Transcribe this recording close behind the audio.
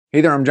Hey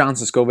there, I'm John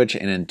Siskovich,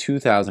 and in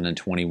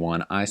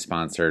 2021, I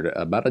sponsored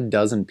about a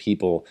dozen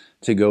people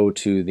to go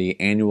to the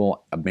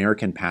annual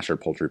American Pasture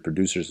Poultry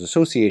Producers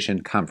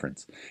Association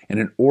conference. And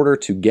in order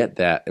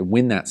to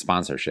win that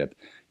sponsorship,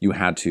 you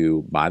had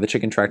to buy the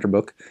chicken tractor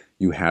book,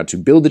 you had to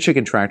build the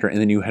chicken tractor, and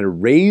then you had to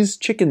raise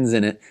chickens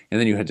in it, and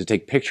then you had to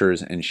take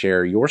pictures and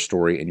share your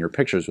story and your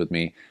pictures with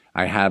me.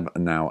 I have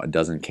now a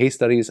dozen case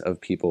studies of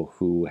people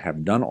who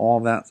have done all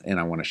of that, and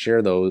I want to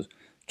share those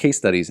case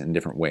studies in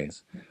different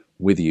ways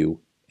with you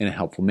in a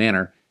helpful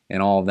manner,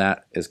 and all of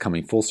that is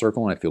coming full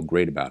circle, and I feel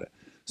great about it.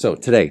 So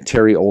today,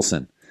 Terry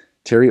Olson.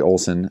 Terry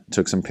Olson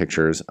took some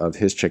pictures of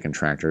his chicken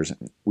tractors.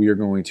 We are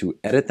going to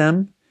edit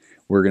them.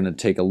 We're going to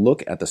take a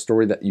look at the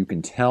story that you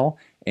can tell,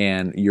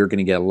 and you're going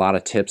to get a lot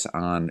of tips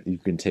on you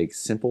can take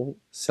simple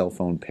cell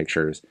phone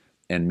pictures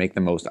and make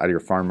the most out of your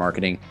farm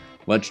marketing.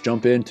 Let's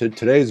jump into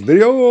today's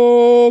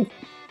video.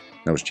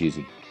 That was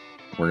cheesy.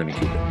 We're going to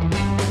keep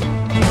it.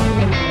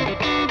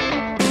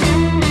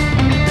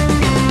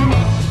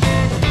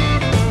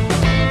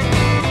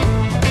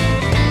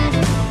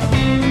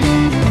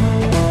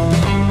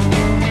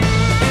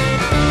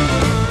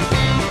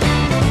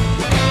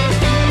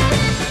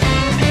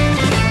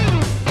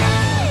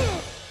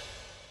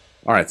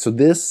 All right, so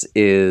this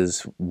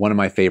is one of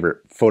my favorite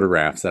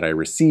photographs that I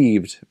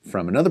received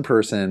from another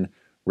person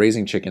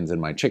raising chickens in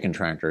my chicken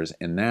tractors,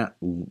 and that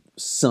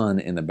sun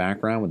in the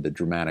background with the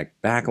dramatic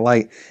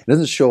backlight. It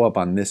doesn't show up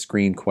on this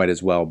screen quite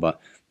as well, but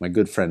my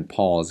good friend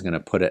Paul is going to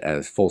put it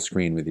as full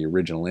screen with the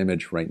original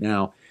image right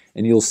now,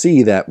 and you'll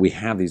see that we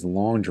have these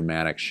long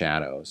dramatic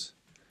shadows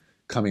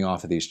coming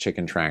off of these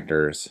chicken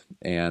tractors,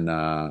 and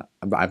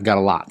I've got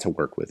a lot to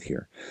work with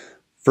here.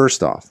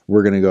 First off,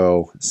 we're going to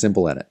go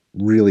simple edit,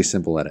 really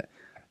simple edit.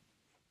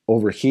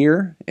 Over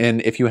here,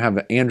 and if you have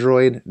an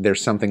Android,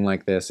 there's something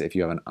like this. If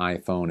you have an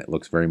iPhone, it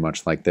looks very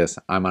much like this.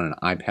 I'm on an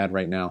iPad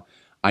right now.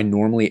 I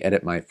normally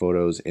edit my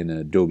photos in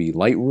Adobe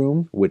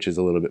Lightroom, which is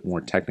a little bit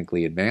more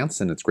technically advanced,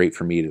 and it's great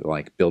for me to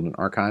like build an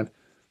archive.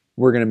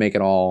 We're going to make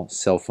it all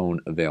cell phone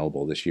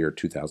available this year,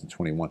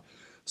 2021.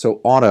 So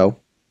auto,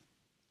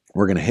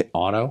 we're going to hit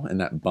auto,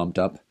 and that bumped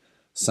up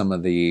some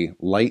of the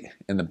light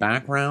in the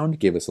background,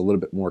 gave us a little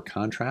bit more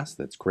contrast.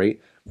 That's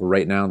great. But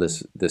right now,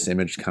 this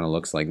image kind of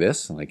looks like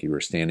this, like you were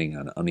standing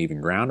on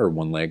uneven ground or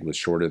one leg was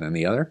shorter than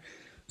the other.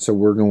 So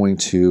we're going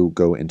to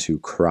go into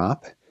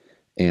crop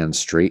and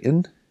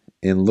straighten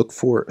and look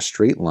for a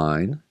straight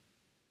line.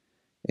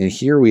 And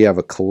here we have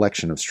a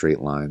collection of straight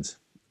lines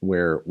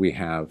where we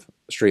have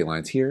straight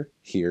lines here,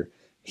 here,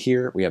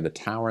 here. We have the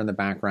tower in the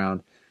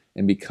background.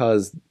 And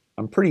because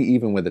I'm pretty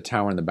even with the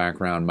tower in the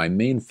background, my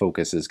main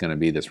focus is going to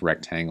be this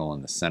rectangle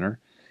in the center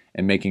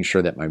and making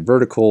sure that my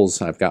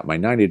verticals, I've got my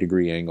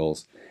 90-degree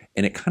angles,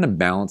 and it kind of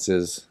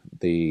balances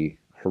the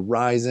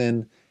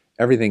horizon.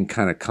 Everything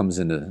kind of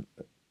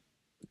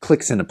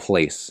clicks into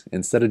place.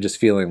 Instead of just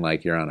feeling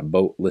like you're on a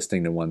boat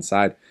listing to one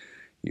side,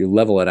 you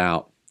level it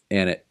out,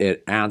 and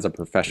it adds a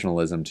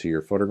professionalism to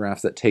your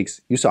photographs that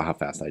you saw how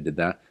fast I did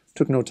that,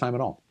 took no time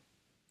at all.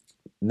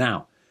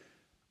 Now,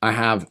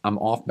 I'm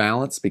off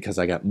balance because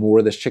I got more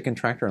of this chicken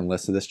tractor and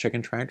less of this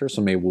chicken tractor, so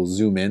maybe we'll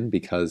zoom in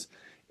because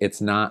it's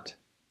not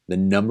the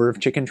number of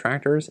chicken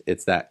tractors,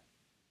 it's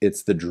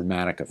the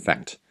dramatic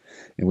effect.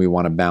 And we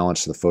want to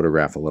balance the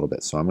photograph a little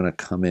bit. So I'm going to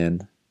come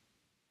in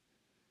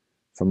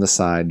from the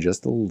side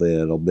just a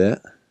little bit.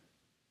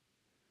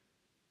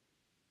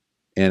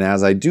 And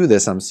as I do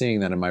this, I'm seeing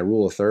that in my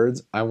rule of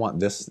thirds, I want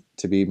this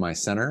to be my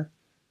center.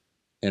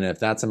 And if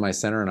that's in my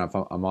center and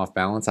I'm off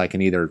balance, I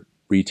can either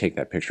retake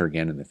that picture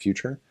again in the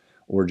future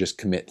or just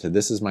commit to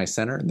this is my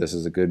center, this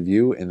is a good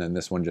view, and then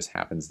this one just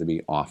happens to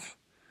be off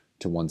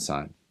to one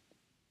side.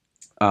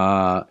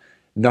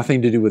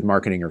 Nothing to do with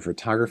marketing or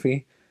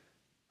photography.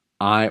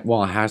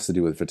 Well, it has to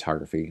do with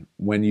photography.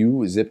 When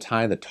you zip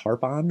tie the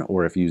tarp on,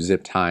 or if you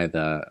zip tie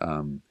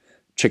the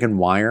chicken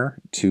wire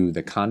to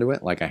the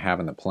conduit like I have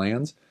in the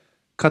plans,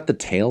 cut the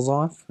tails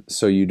off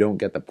so you don't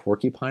get the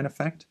porcupine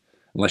effect,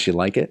 unless you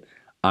like it.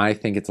 I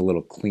think it's a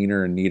little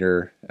cleaner and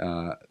neater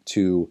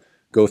to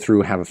go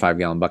through, have a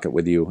 5-gallon bucket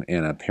with you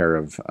and a pair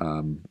of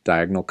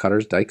diagonal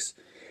cutters, dikes,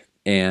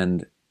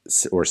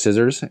 or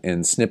scissors,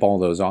 and snip all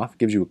those off.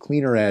 Gives you a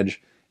cleaner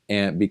edge,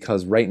 and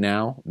because right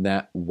now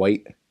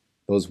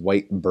those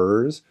white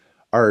burrs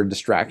are a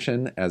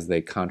distraction as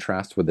they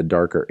contrast with the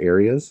darker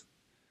areas.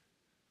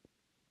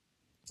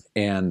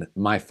 And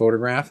my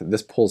photograph,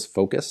 this pulls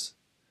focus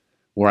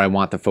where I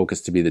want the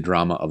focus to be the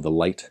drama of the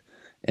light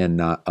and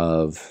not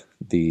of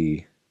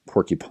the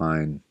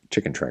porcupine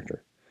chicken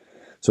tractor.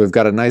 So we've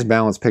got a nice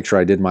balanced picture.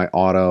 I did my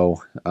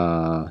auto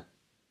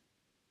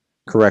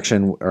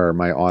correction, or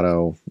my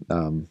auto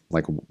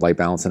like light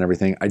balance and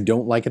everything. I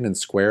don't like it in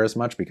square as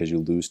much because you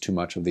lose too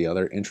much of the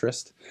other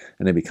interest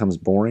and it becomes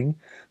boring.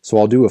 So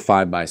I'll do a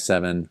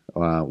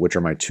 5x7, which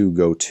are my two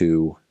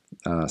go-to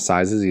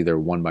sizes, either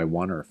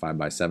 1x1 or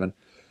 5x7,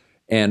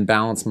 and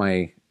balance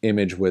my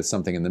image with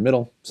something in the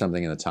middle,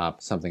 something in the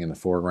top, something in the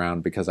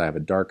foreground. Because I have a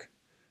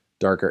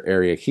darker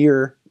area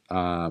here,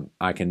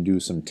 I can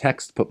do some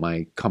text, put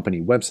my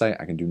company website.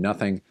 I can do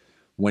nothing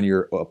when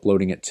you're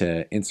uploading it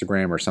to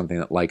Instagram or something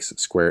that likes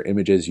square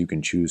images, you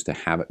can choose to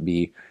have it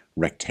be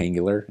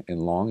rectangular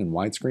and long and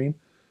widescreen.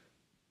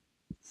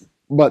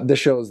 But this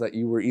shows that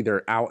you were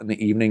either out in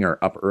the evening or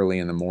up early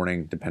in the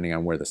morning, depending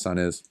on where the sun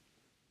is,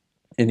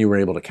 and you were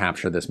able to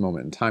capture this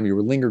moment in time. You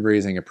were linger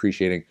grazing,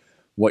 appreciating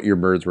what your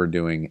birds were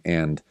doing,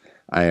 and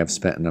I have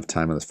spent enough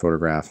time on this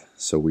photograph,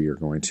 so we are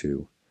going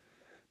to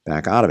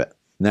back out of it.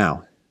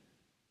 Now,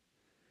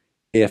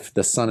 if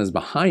the sun is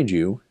behind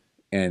you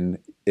and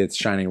it's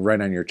shining right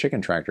on your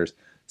chicken tractors,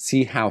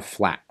 see how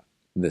flat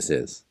this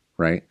is,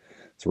 right?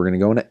 So we're going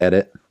to go into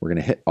edit. We're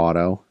going to hit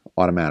auto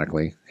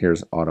automatically.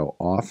 Here's auto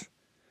off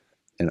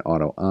and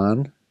auto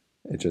on.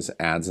 It just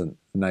adds a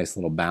nice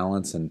little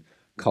balance and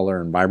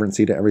color and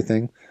vibrancy to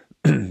everything.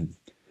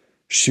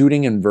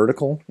 Shooting in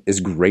vertical is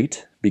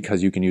great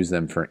because you can use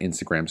them for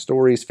Instagram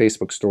stories,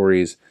 Facebook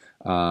stories,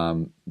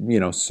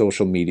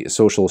 social media,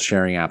 social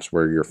sharing apps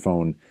where your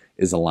phone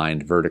is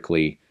aligned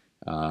vertically.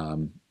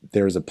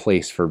 There's a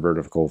place for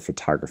vertical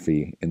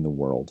photography in the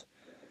world.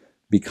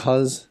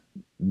 Because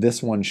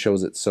this one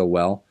shows it so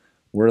well,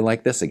 we're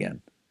like this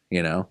again,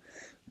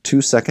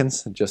 2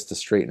 seconds just to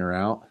straighten her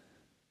out.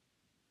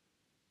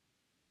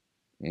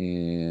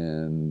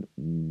 And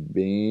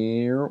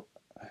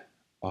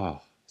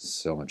oh,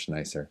 so much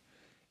nicer.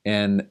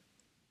 And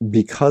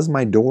because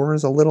my door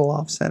is a little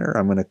off center,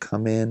 I'm going to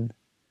come in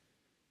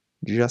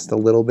just a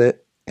little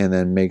bit and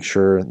then make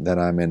sure that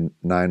I'm in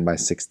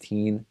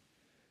 9:16,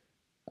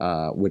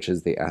 which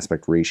is the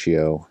aspect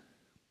ratio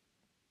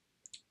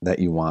that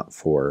you want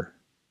for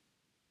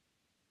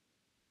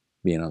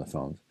being on the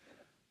phone.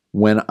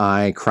 When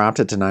I cropped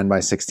it to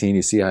 9:16,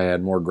 you see I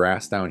had more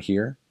grass down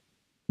here.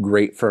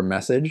 Great for a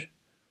message,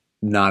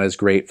 not as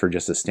great for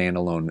just a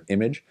standalone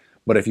image.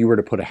 But if you were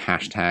to put a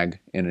hashtag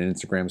in an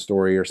Instagram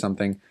story or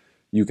something,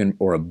 you can,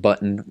 or a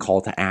button, call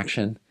to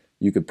action,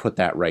 you could put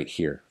that right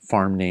here.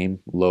 Farm name,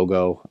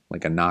 logo,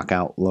 like a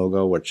knockout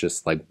logo, which is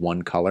just like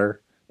one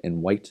color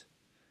in white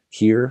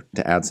here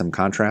to add some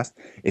contrast.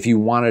 If you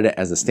wanted it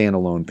as a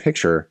standalone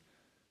picture,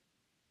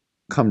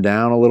 come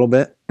down a little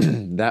bit.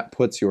 That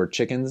puts your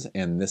chickens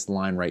and this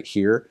line right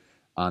here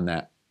on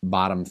that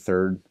bottom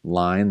third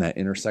line, that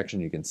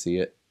intersection. You can see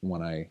it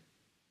when I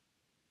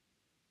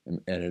am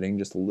editing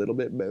just a little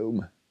bit,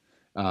 boom.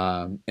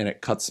 And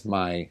it cuts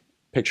my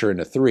picture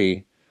into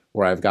 3,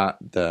 where I've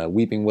got the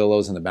weeping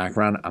willows in the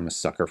background. I'm a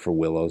sucker for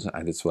willows.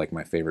 It's like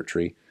my favorite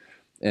tree.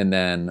 And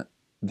then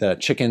the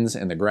chickens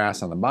and the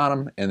grass on the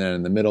bottom. And then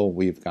in the middle,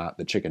 we've got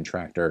the chicken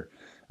tractor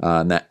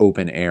and that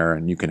open air.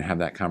 And you can have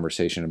that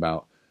conversation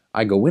about,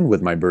 I go in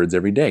with my birds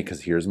every day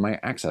because here's my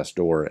access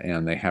door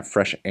and they have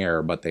fresh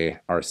air, but they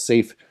are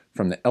safe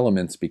from the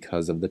elements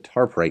because of the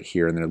tarp right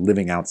here and they're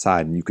living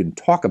outside. And you can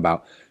talk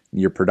about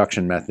your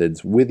production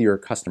methods with your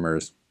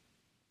customers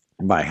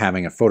by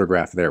having a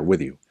photograph there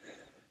with you.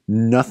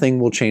 Nothing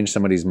will change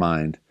somebody's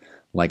mind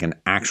like an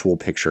actual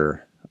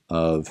picture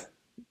of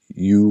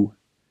you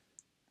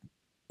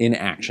in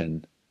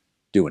action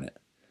doing it.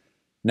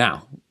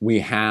 Now, we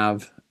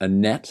have a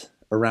net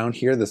around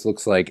here. This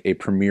looks like a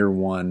Premier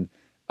One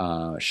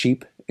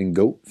sheep and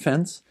goat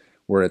fence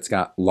where it's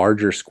got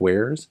larger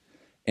squares.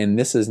 And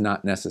this is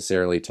not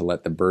necessarily to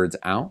let the birds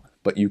out,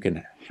 but you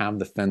can have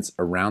the fence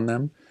around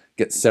them,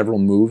 get several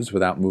moves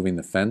without moving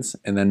the fence,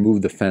 and then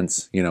move the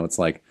fence. It's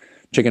like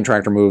chicken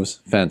tractor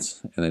moves,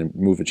 fence, and then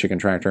move the chicken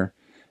tractor.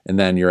 And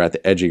then you're at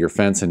the edge of your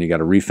fence and you got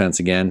to refence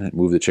again and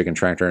move the chicken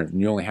tractor. And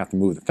you only have to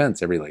move the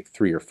fence every like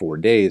 3 or 4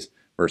 days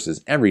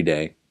versus every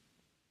day.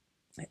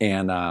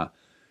 And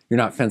you're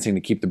not fencing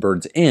to keep the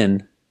birds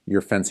in,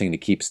 you're fencing to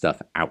keep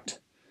stuff out.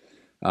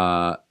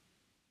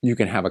 You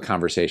can have a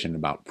conversation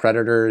about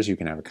predators. You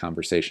can have a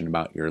conversation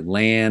about your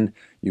land.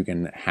 You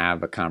can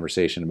have a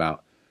conversation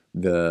about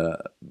the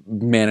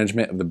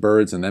management of the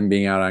birds and them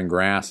being out on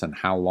grass and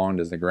how long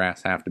does the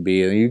grass have to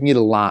be. And you can get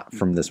a lot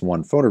from this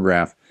one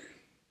photograph.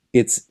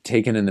 It's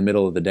taken in the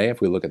middle of the day.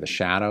 If we look at the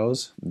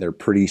shadows, they're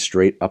pretty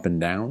straight up and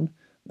down.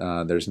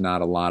 There's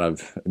not a lot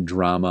of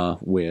drama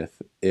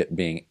with it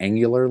being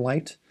angular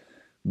light,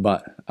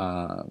 but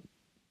a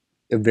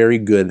very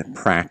good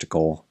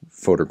practical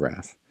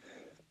photograph.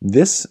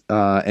 This,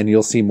 and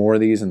you'll see more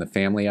of these in the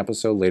family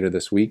episode later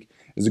this week,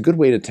 is a good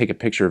way to take a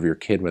picture of your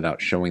kid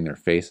without showing their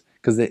face,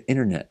 because the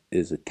internet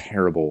is a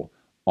terrible,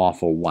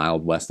 awful,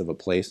 wild west of a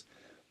place.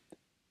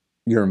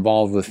 You're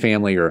involved with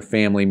family, you're a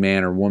family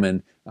man or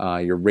woman,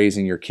 you're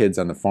raising your kids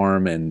on the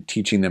farm and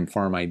teaching them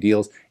farm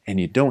ideals, and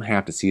you don't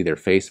have to see their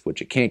face,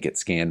 which it can't get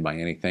scanned by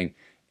anything.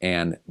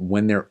 And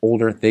when they're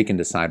older, they can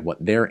decide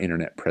what their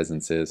internet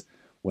presence is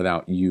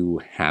without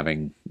you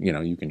having,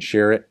 you can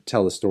share it,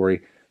 tell the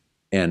story,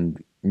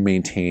 and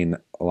maintain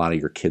a lot of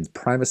your kids'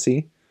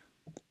 privacy.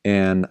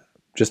 And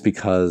just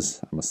because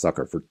I'm a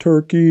sucker for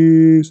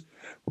turkeys,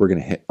 we're going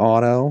to hit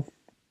auto.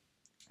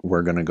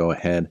 We're going to go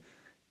ahead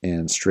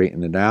and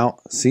straighten it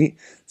out. See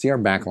our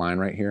back line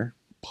right here?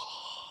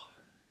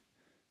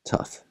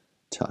 Tough.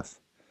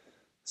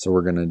 So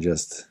we're going to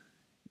just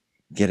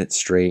get it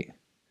straight.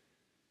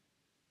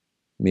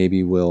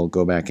 Maybe we'll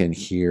go back in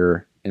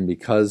here. And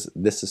because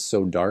this is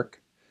so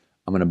dark,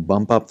 I'm going to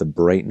bump up the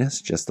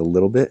brightness just a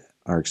little bit.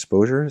 Our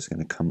exposure is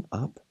going to come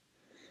up.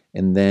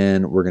 And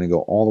then we're going to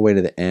go all the way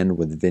to the end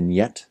with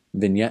vignette.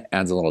 Vignette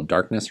adds a little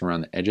darkness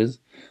around the edges.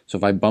 So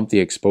if I bump the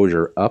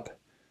exposure up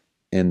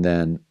and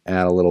then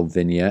add a little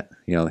vignette,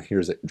 you know,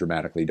 here's it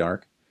dramatically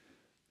dark.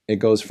 It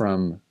goes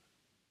from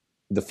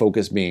the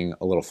focus being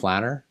a little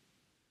flatter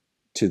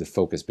to the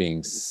focus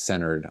being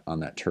centered on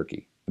that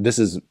turkey. This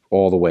is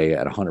all the way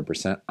at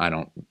 100%. I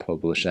don't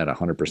publish at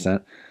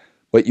 100%,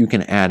 but you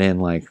can add in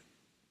like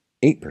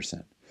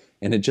 8%.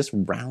 And it just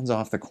rounds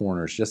off the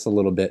corners just a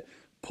little bit.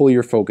 Pull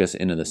your focus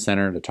into the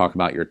center to talk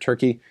about your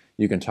turkey.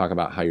 You can talk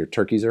about how your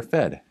turkeys are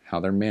fed, how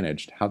they're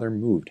managed, how they're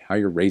moved, how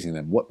you're raising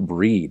them, what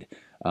breed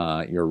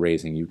you're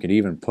raising. You could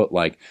even put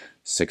like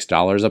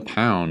 $6 a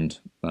pound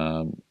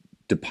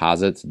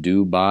deposits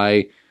due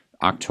by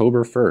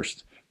October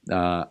 1st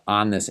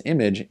on this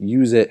image.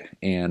 Use it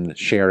and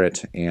share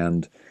it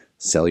and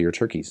sell your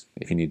turkeys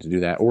if you need to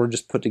do that, or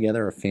just put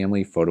together a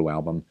family photo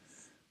album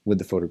with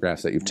the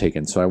photographs that you've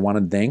taken. So I want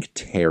to thank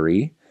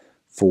Terry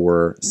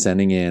for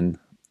sending in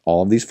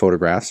all of these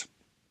photographs.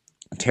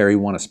 Terry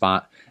won a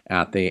spot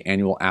at the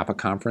annual APA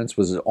conference,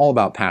 was all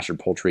about pasture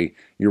poultry.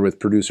 You're with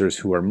producers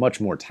who are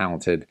much more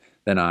talented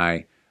than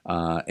I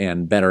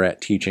and better at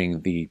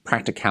teaching the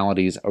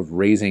practicalities of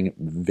raising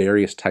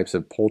various types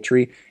of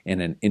poultry in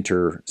an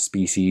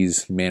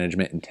interspecies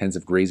management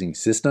intensive grazing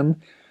system.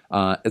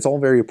 It's all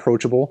very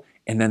approachable.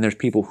 And then there's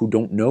people who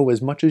don't know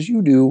as much as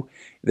you do.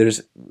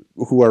 There's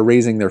who are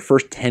raising their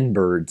first 10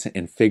 birds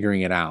and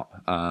figuring it out.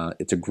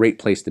 It's a great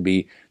place to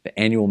be. The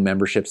annual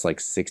membership's like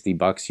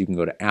 $60. You can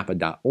go to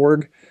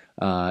appa.org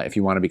if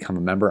you want to become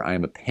a member. I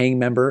am a paying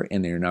member,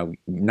 and they're now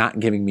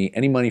not giving me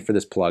any money for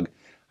this plug.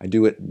 I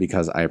do it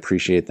because I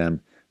appreciate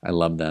them, I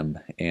love them,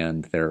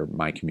 and they're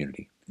my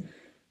community.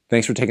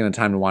 Thanks for taking the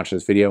time to watch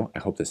this video. I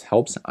hope this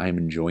helps. I am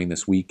enjoying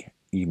this week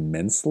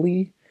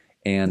immensely.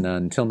 And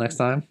until next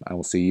time, I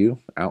will see you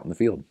out in the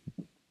field.